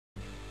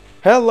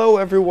Hello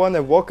everyone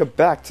and welcome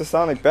back to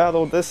Sonic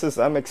Battle.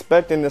 I'm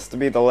expecting this to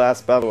be the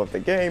last battle of the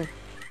game.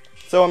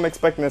 So I'm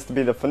expecting this to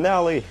be the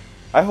finale.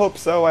 I hope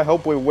so, I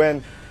hope we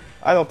win.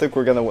 I don't think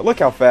we're gonna win. Look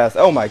how fast,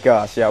 oh my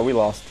gosh, yeah, we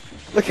lost.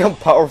 Look how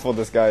powerful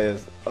this guy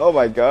is. Oh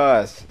my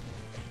gosh.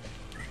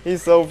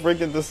 He's so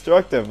freaking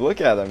destructive, look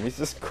at him, he's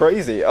just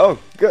crazy. Oh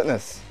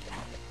goodness.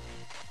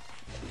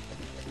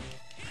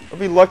 I'll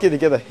be lucky to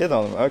get a hit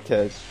on him,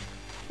 okay.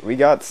 We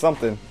got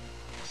something.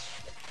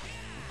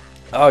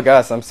 Oh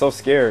gosh, I'm so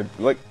scared.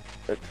 Look,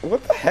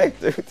 what the heck,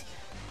 dude?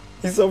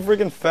 He's so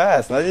freaking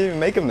fast, and I didn't even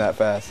make him that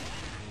fast.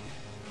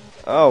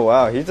 Oh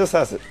wow, he just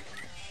has it.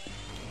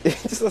 He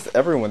just has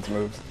everyone's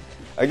moves.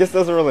 I guess it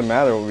doesn't really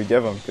matter what we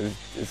give him, because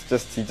it's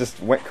just, he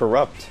just went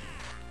corrupt.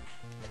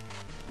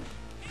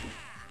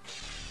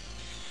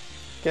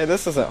 Okay,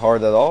 this isn't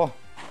hard at all.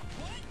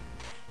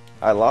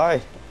 I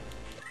lie.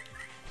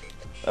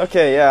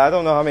 Okay, yeah, I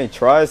don't know how many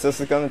tries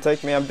this is going to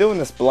take me. I'm doing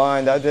this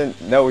blind. I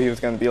didn't know he was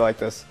going to be like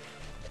this.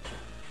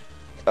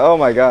 Oh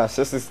my gosh,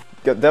 this is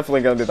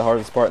definitely going to be the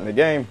hardest part in the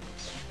game.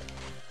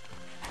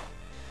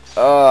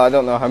 I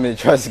don't know how many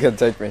tries it's going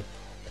to take me.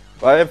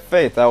 But I have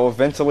faith I will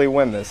eventually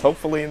win this.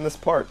 Hopefully in this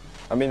part.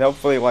 I mean,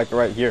 hopefully like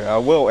right here. I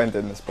will end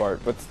in this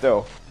part, but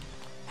still.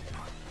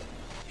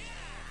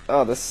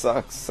 Oh, this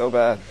sucks so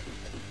bad.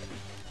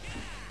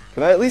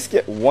 Can I at least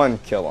get one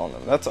kill on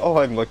them? That's all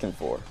I'm looking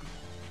for.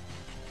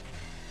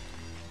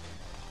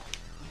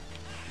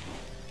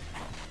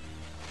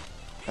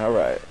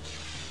 Alright.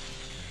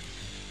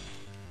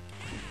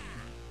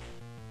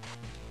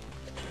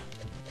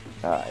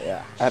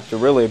 Yeah. I have to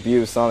really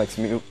abuse Sonic's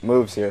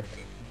moves here.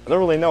 I don't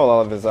really know a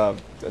lot of his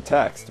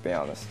attacks, to be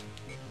honest.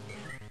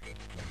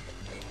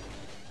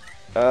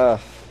 I'll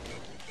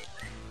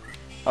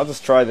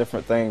just try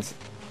different things.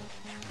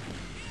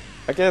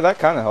 Okay, that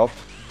kind of helped.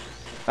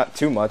 Not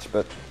too much,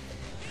 but...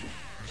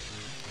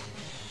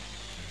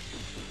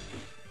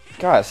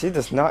 Gosh, he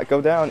does not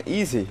go down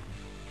easy.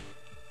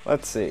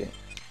 Let's see.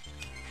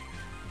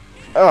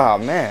 Oh,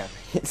 man.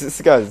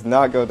 This guy does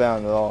not go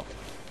down at all.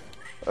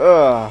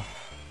 Ugh.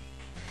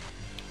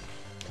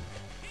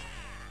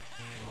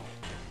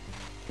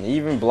 He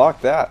even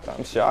blocked that.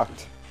 I'm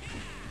shocked.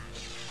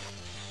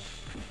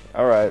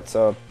 Alright,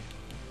 so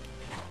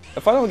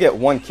if I don't get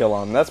one kill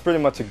on him, that's pretty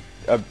much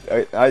a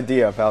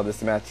idea of how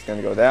this match is going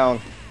to go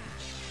down.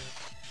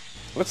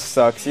 Which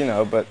sucks, you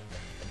know, but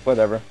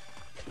whatever.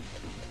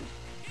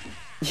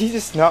 You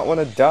just not want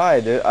to die,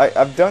 dude.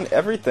 I've done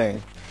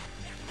everything.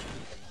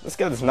 This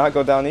guy does not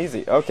go down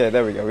easy. Okay,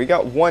 there we go. We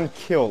got one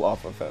kill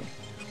off of him.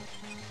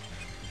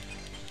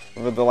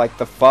 With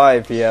the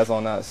 5 he has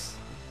on us.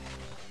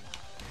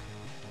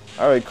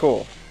 Alright,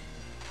 cool.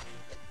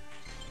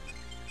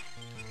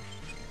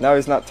 Now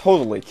he's not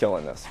totally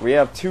killing us. We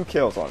have 2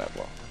 kills on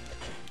Emerl.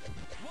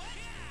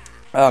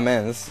 Oh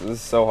man, this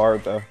is so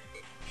hard though.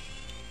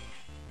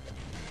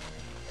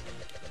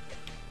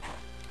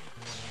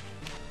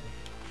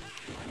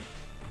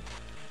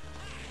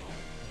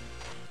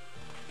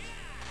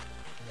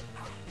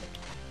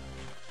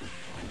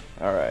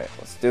 Alright,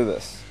 let's do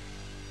this.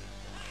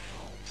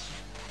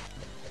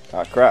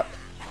 Ah, crap.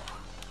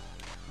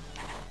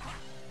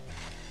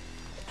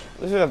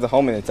 We should have the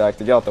homing attack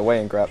to get out the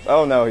way and grab.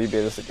 Oh no, he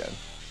beat us again.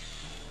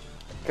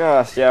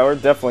 Gosh, yeah, we're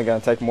definitely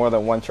going to take more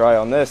than one try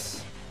on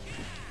this.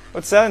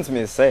 What saddens me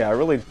to say, I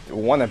really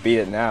want to beat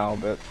it now,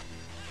 but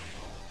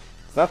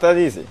it's not that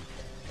easy.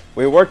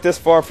 We worked this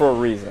far for a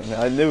reason.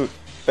 I knew,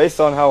 based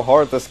on how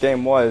hard this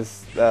game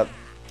was, that,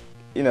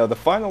 you know, the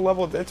final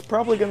level, it's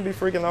probably going to be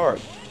freaking hard.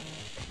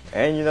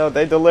 And, you know,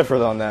 they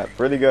delivered on that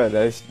pretty good.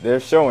 They're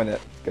showing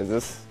it, because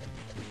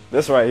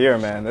this right here,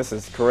 man, this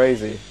is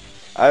crazy.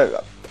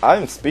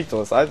 I'm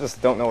speechless. I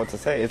just don't know what to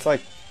say. It's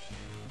like,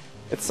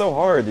 it's so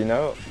hard, you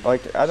know?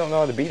 Like, I don't know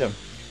how to beat him.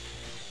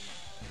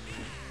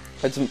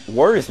 It just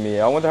worries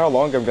me. I wonder how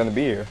long I'm gonna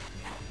be here.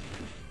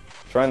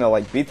 Trying to,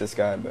 like, beat this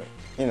guy, but,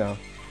 you know,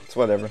 it's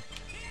whatever.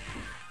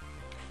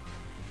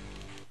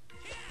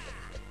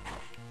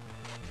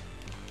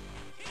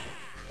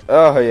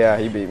 Oh, yeah,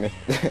 he beat me.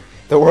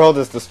 The world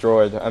is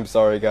destroyed. I'm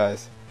sorry,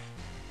 guys.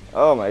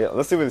 Oh my god.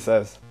 Let's see what he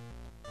says.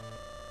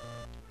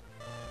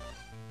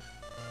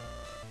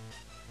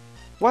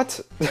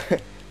 What?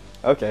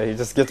 Okay, he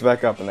just gets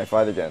back up and they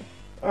fight again.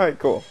 Alright,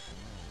 cool.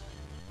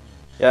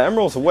 Yeah,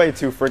 Emerald's way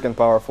too freaking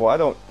powerful. I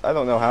don't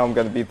know how I'm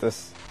gonna beat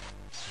this.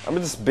 I'm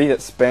gonna just beat it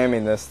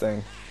spamming this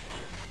thing.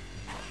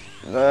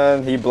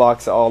 And he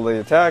blocks all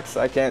the attacks.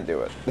 I can't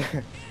do it.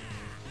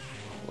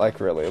 Like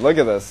really, look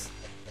at this.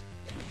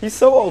 He's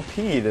so OP'd,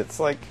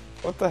 it's like,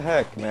 what the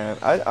heck, man?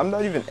 I'm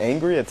not even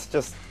angry, it's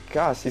just,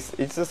 gosh, he's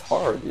just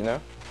hard, you know?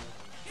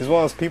 He's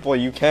one of those people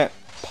you can't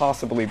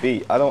possibly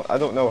beat. I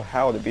don't know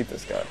how to beat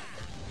this guy.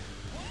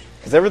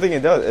 Because everything he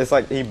does, it's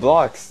like he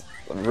blocks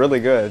really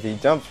good, he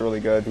jumps really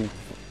good,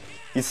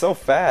 he's so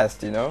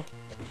fast, you know?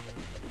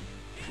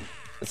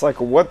 It's like,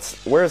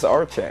 where's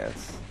our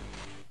chance?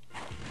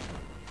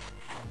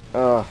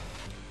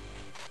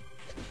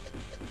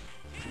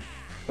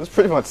 This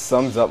pretty much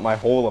sums up my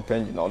whole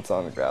opinion on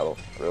Sonic Battle,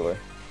 really.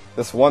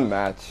 This one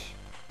match.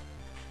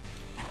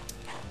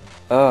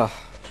 Uh,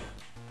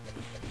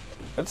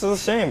 it's a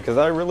shame because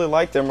I really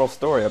liked Emerald's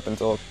story up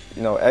until,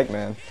 you know,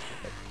 Eggman.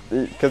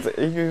 Because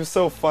he was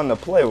so fun to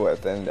play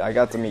with, and I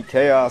got to meet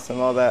Chaos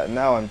and all that, and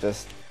now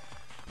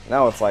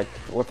now it's like,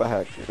 what the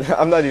heck?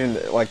 I'm not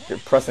even, like,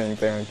 pressing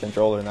anything on the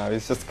controller now.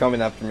 He's just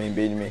coming after me and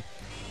beating me.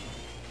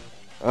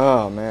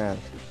 Oh, man.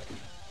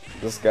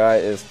 This guy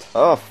is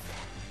tough.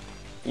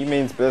 He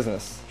means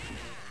business.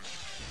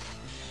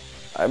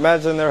 I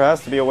imagine there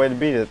has to be a way to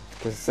beat it,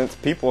 because since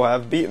people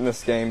have beaten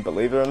this game,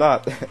 believe it or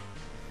not.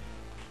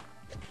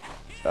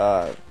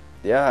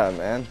 Yeah,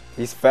 man.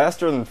 He's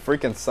faster than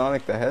freaking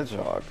Sonic the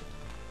Hedgehog.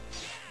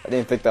 I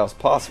didn't think that was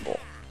possible.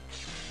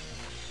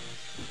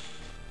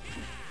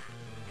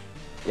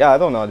 Yeah, I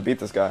don't know how to beat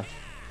this guy.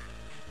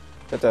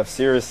 You have to have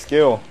serious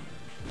skill.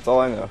 That's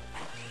all I know.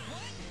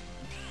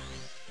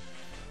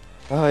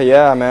 Oh,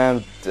 yeah,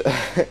 man.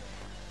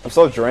 I'm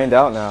so drained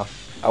out now.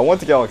 I want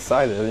to get all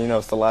excited, you know,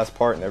 it's the last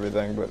part and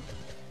everything, but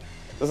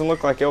it doesn't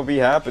look like it'll be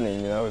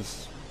happening, you know.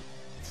 It's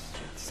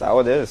how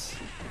it is.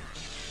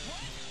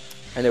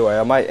 Anyway,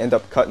 I might end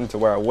up cutting to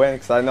where I win,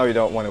 because I know you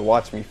don't want to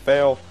watch me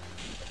fail.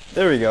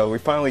 There we go, we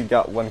finally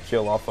got one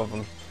kill off of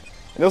him.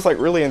 And it was like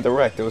really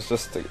indirect, it was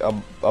just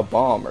a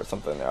bomb or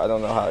something there. I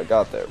don't know how it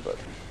got there, but...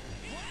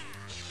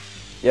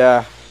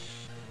 yeah.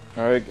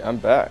 Alright, I'm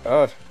back.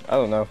 Oh, I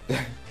don't know.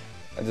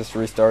 I just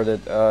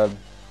restarted.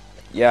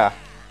 Yeah.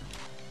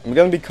 I'm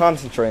gonna be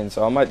concentrating,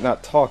 so I might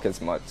not talk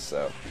as much,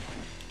 so...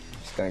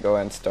 I'm just gonna go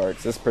ahead and start,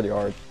 because this is pretty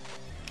hard.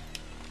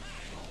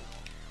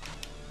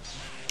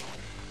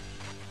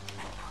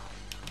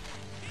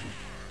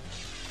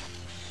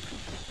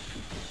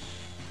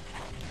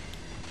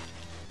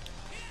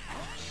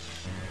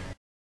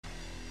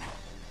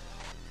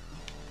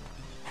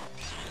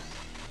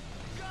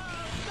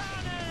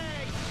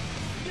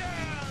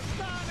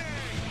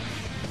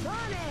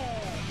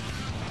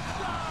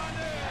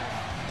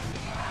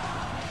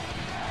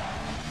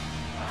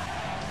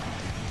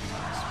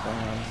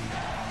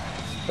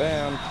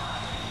 Spam.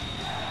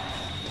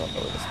 Don't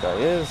know where this guy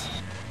is.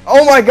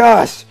 Oh my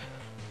gosh!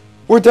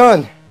 We're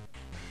done!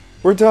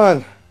 We're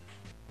done!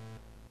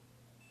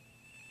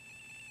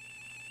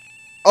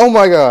 Oh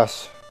my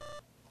gosh!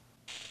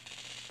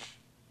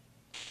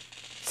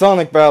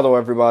 Sonic battle,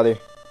 everybody.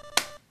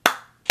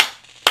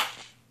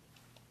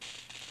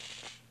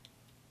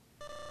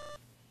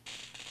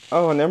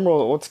 Oh, and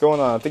Emerald, what's going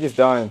on? I think he's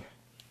dying.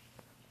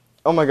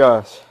 Oh my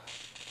gosh.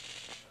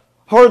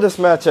 Hardest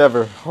match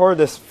ever.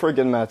 Hardest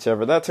friggin' match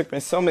ever. That took me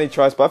so many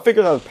tries, but I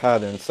figured out a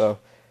pattern, so...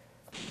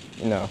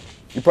 you know.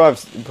 You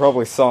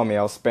probably saw me.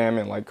 I was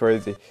spamming like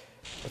crazy.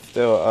 But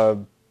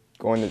still,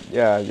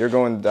 yeah, you're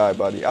going to die,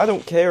 buddy. I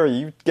don't care.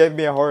 You gave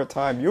me a hard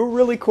time. You're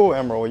really cool,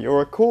 Emerald.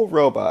 You're a cool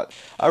robot.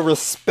 I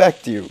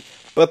respect you.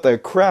 But the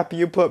crap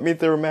you put me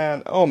through,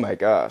 man, oh my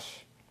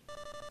gosh.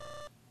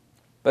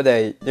 But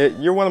hey,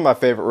 you're one of my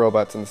favorite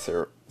robots in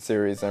the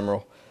series,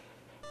 Emerald.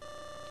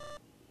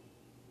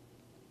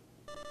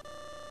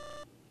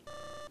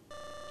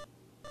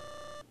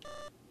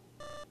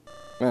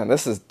 Man,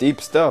 this is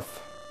deep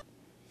stuff.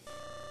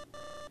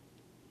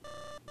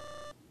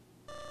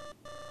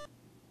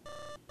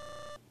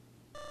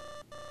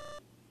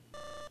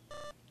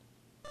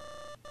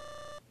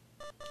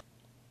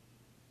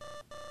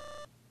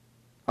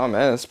 Oh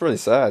man, it's pretty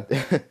sad.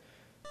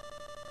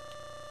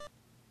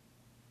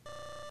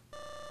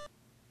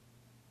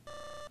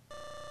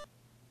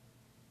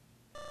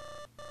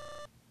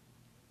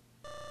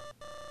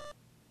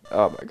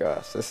 Oh my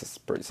gosh, this is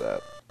pretty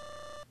sad.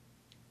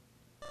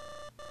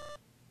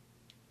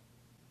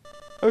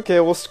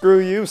 Okay, well screw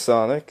you,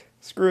 Sonic.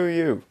 Screw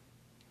you.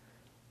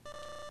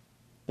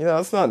 You know,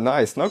 that's not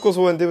nice. Knuckles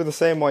wouldn't do the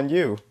same on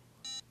you.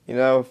 You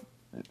know?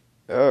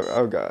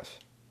 Oh gosh.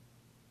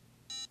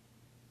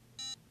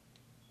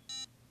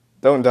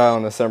 Don't die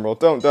on this,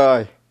 Emerald. Don't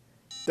die.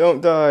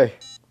 Don't die.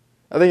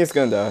 I think it's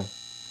gonna die.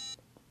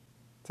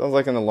 Sounds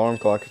like an alarm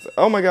clock.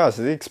 Oh my gosh,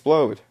 did he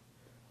explode?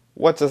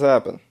 What just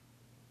happened?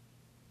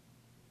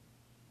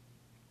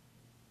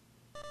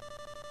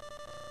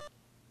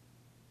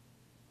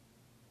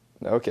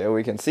 Okay,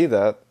 we can see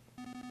that.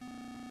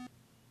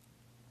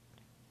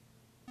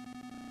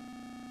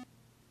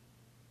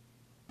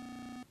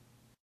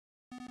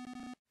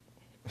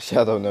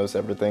 Shadow knows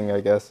everything, I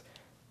guess.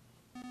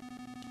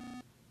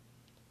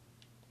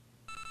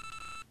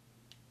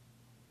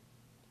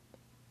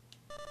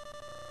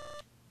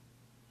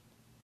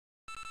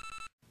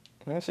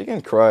 Yeah, she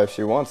can cry if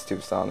she wants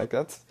to, Sonic.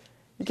 That's...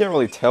 you can't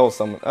really tell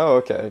someone... oh,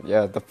 okay.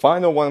 Yeah, the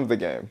final one of the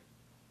game.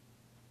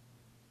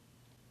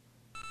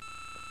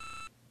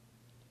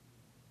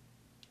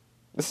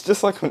 It's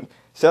just like when...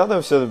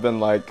 Shadow should have been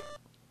like...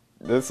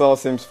 this all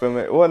seems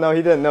familiar. Well, no,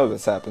 he didn't know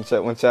this happened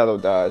when Shadow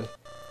died.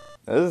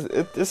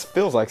 This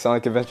feels like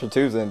Sonic Adventure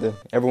 2's ending.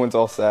 Everyone's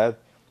all sad.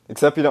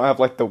 Except you don't have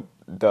like the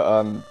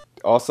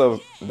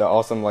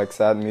awesome like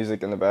sad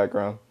music in the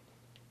background.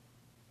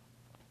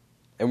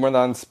 And we're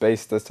not in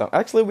space this time.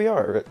 Actually, we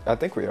are. I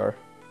think we are.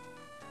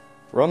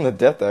 We're on the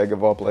Death Egg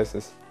of all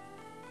places.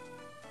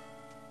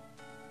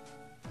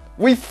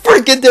 We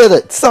freaking did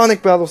it!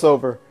 Sonic battle's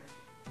over.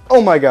 Oh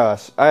my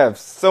gosh, I have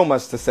so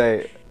much to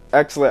say.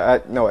 Actually,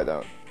 no I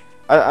don't.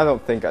 I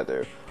don't think I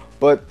do.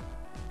 But,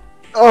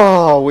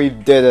 oh, we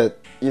did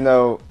it. You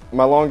know,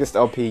 my longest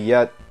LP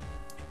yet.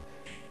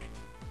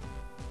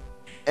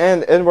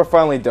 And we're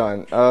finally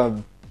done.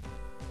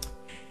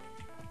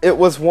 It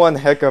was one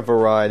heck of a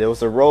ride. It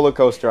was a roller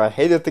coaster. I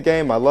hated the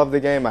game. I loved the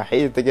game. I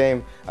hated the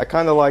game. I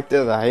kind of liked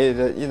it. I hated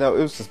it. You know,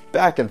 it was just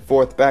back and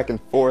forth, back and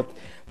forth.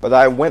 But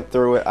I went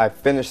through it. I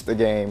finished the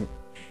game.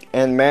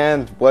 And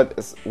man,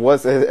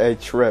 was it a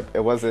trip.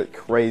 It wasn't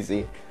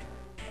crazy.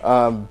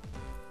 You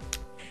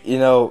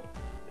know,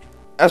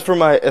 as for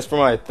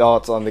my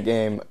thoughts on the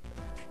game,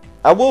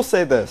 I will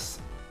say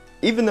this.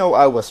 Even though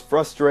I was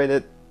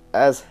frustrated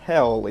as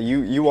hell,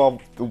 you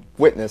all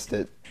witnessed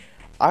it.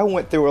 I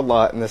went through a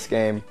lot in this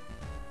game.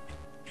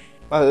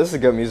 Wow, this is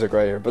good music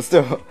right here, but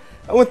still,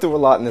 I went through a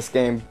lot in this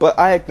game, but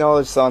I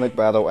acknowledge Sonic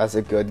Battle as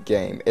a good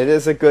game. It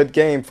is a good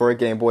game for a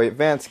Game Boy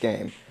Advance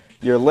game.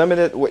 You're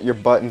limited with your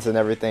buttons and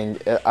everything.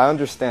 I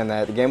understand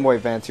that. The Game Boy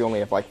Advance, you only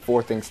have like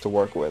 4 things to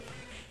work with.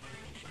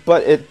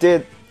 But it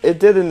did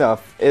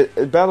enough.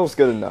 Battle's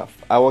good enough.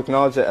 I will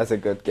acknowledge it as a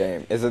good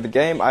game. Is it a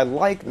game I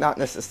like? Not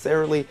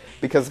necessarily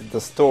because of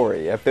the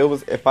story.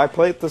 If I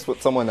played this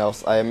with someone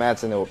else, I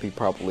imagine it would be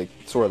probably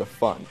sort of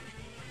fun.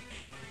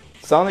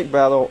 Sonic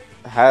Battle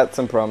had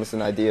some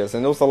promising ideas,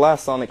 and it was the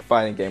last Sonic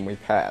fighting game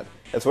we've had.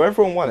 It's what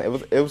everyone wanted.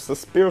 It was the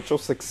spiritual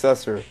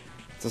successor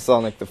to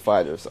Sonic the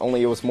Fighters,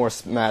 only it was more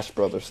Smash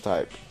Brothers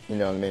type. You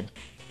know what I mean?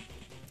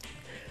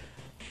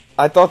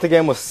 I thought the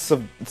game was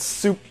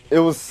it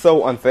was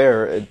so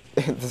unfair.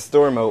 The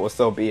story mode was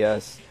so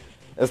BS.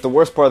 As the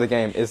worst part of the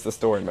game is the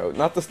story mode.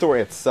 Not the story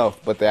itself,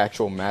 but the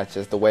actual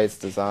matches, the way it's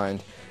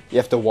designed. You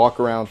have to walk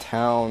around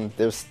town.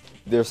 There's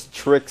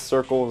trick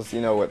circles,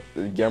 you know, with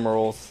the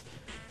Emerls,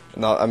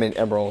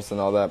 Emeralds and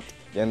all that.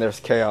 And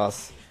there's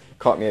chaos.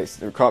 Caught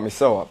me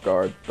so off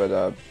guard.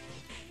 But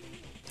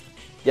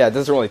yeah, it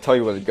doesn't really tell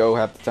you where to go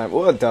half the time.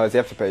 Well, it does. You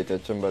have to pay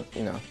attention, but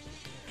you know.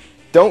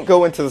 Don't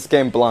go into this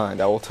game blind.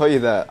 I will tell you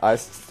that. I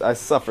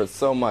suffered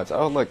so much.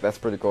 Oh, look, that's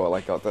pretty cool. I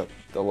like all the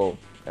little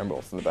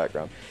emeralds in the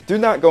background. Do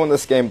not go in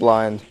this game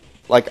blind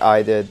like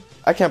I did.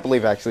 I can't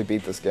believe I actually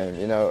beat this game.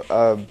 You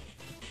know,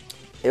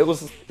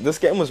 this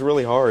game was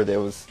really hard. It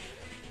was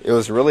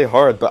really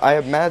hard. But I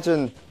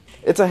imagine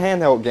it's a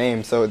handheld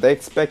game, so they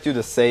expect you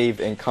to save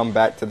and come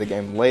back to the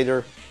game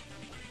later,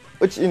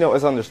 which you know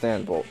is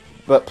understandable.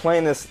 But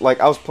playing this, like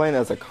I was playing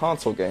as a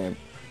console game,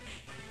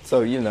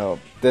 so you know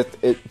that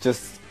it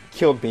just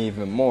killed me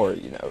even more.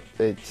 You know,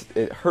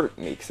 it hurt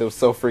me because it was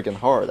so freaking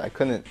hard. I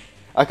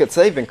could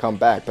save and come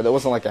back, but it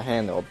wasn't like a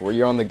handheld where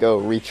you're on the go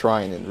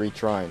retrying and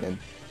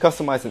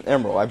customizing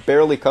Emerl. I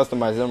barely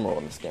customized Emerl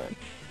in this game.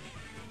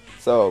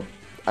 So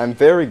I'm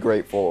very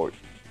grateful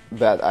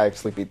that I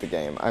actually beat the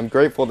game. I'm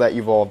grateful that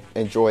you've all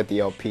enjoyed the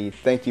LP.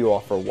 Thank you all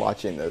for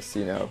watching this.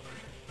 You know,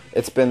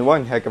 it's been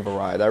one heck of a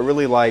ride. I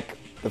really like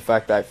the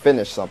fact that I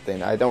finished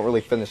something. I don't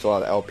really finish a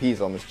lot of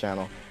LPs on this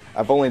channel.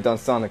 I've only done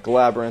Sonic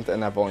Labyrinth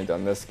and I've only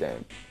done this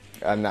game.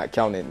 I'm not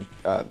counting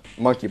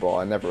Monkey Ball.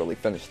 I never really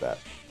finished that.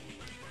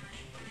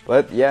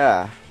 But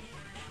yeah,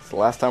 it's the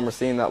last time we're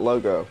seeing that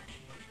logo.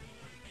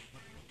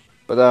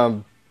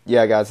 But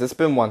yeah, guys, it's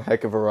been one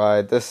heck of a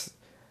ride. This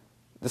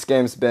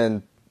game's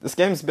been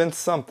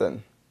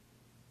something.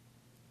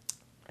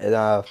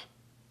 And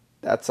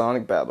that's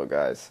Sonic Battle,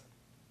 guys.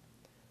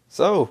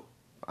 So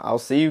I'll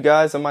see you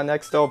guys in my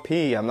next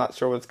LP. I'm not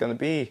sure what it's gonna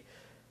be.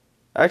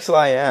 Actually,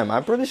 I am.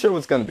 I'm pretty sure what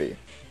it's gonna be.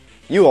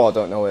 You all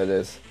don't know what it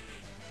is.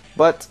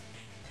 But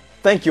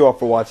thank you all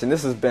for watching.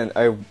 This has been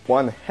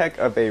one heck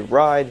of a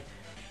ride.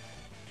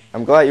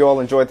 I'm glad you all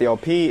enjoyed the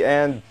LP,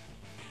 and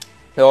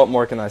what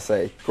more can I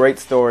say? Great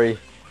story,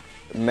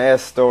 great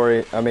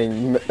story,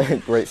 mad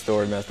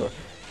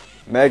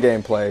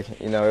gameplay.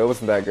 You know, it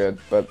wasn't that good,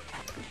 but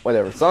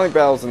whatever. Sonic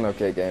Battle's an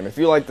okay game. If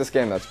you like this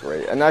game, that's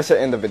great. And I should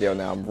end the video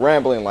now. I'm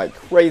rambling like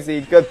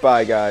crazy.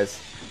 Goodbye, guys.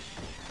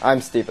 I'm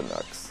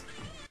Knux.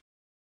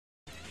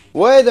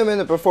 Wait a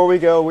minute before we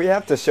go. We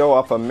have to show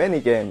off a mini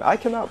game. I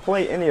cannot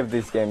play any of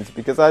these games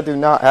because I do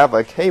not have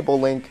a cable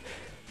link.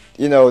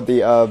 You know,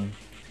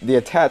 the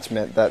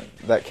attachment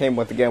that came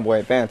with the Game Boy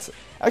Advance.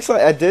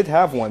 Actually, I did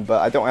have one,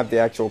 but I don't have the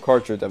actual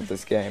cartridge of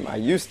this game. I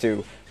used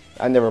to.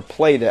 I never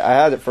played it. I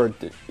had it for,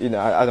 you know,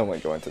 I don't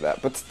want to go into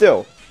that. But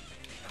still,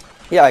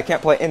 yeah, I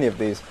can't play any of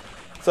these.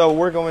 So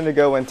we're going to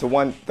go into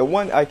the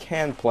one I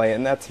can play,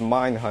 and that's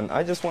Mine Hunt.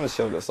 I just want to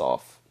show this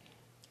off.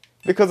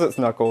 Because it's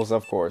Knuckles,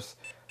 of course.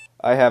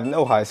 I have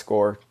no high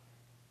score.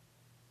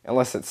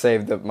 Unless it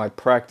saved my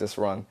practice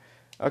run.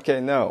 Okay,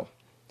 no.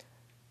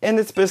 And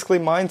it's basically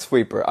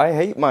Minesweeper. I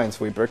hate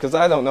Minesweeper because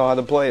I don't know how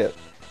to play it.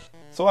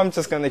 So I'm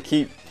just gonna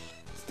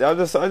I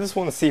just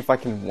want to see if I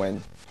can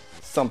win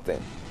something.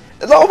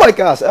 Oh my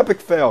gosh, epic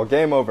fail,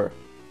 game over.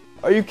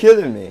 Are you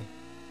kidding me?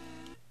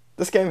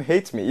 This game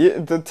hates me.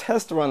 The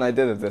test run I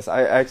did of this,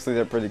 I actually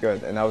did pretty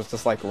good, and I was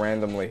just like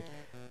randomly.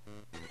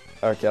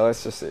 Okay,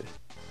 let's just see.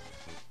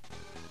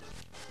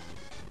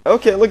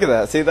 Okay, look at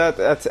that. See,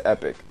 that's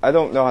epic. I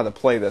don't know how to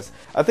play this.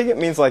 I think it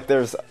means like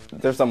there's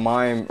a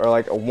mime or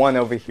like a 1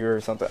 over here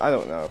or something. I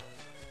don't know.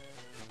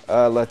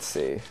 Let's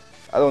see.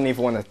 I don't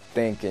even want to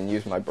think and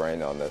use my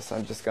brain on this.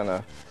 I'm just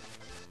gonna...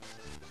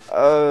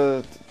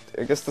 I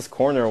guess this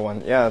corner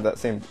one. Yeah, that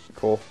seemed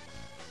cool.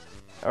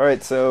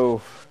 Alright,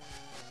 so...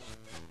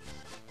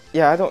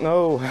 Yeah, I don't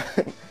know.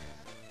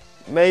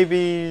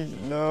 Maybe...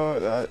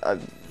 No,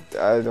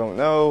 I don't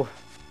know.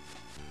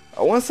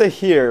 I want to say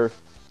here,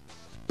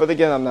 but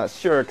again, I'm not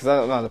sure because I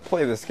don't know how to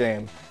play this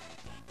game.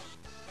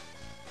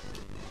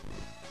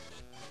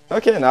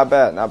 Okay, not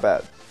bad, not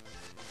bad.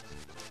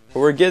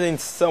 We're getting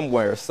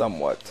somewhere,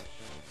 somewhat.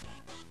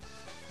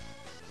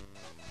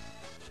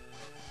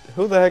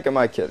 Who the heck am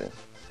I kidding?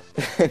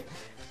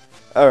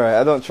 Alright,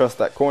 I don't trust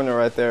that corner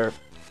right there.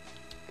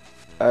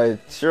 I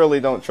surely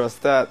don't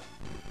trust that.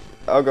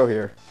 I'll go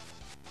here.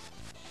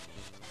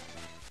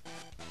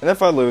 And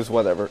if I lose,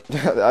 whatever.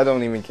 I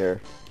don't even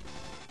care.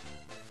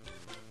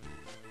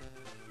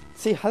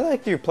 See, how the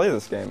heck do you play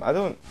this game? I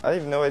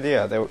have no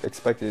idea they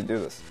expect you to do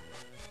this.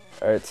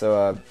 Alright,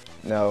 so,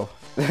 no.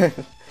 I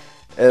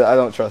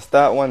don't trust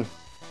that one.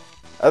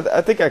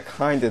 I think I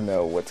kind of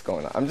know what's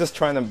going on. I'm just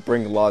trying to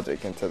bring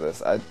logic into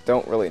this. I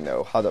don't really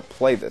know how to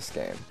play this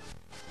game.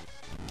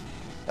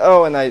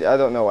 Oh, and I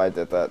don't know why I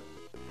did that.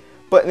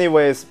 But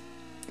anyways,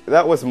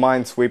 that was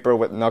Minesweeper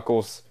with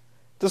Knuckles.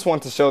 Just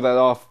want to show that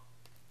off.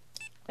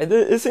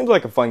 It seems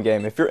like a fun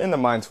game. If you're into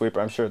Minesweeper,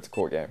 I'm sure it's a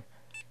cool game.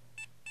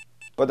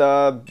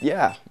 But,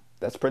 yeah,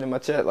 that's pretty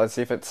much it. Let's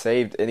see if it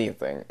saved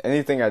anything.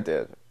 Anything I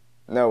did.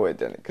 No, it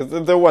didn't.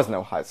 Because there was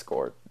no high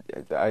score.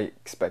 I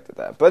expected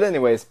that. But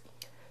anyways,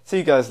 see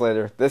you guys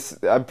later.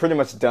 I'm pretty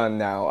much done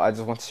now. I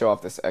just want to show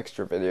off this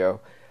extra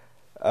video.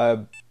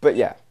 But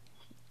yeah,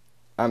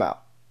 I'm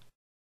out.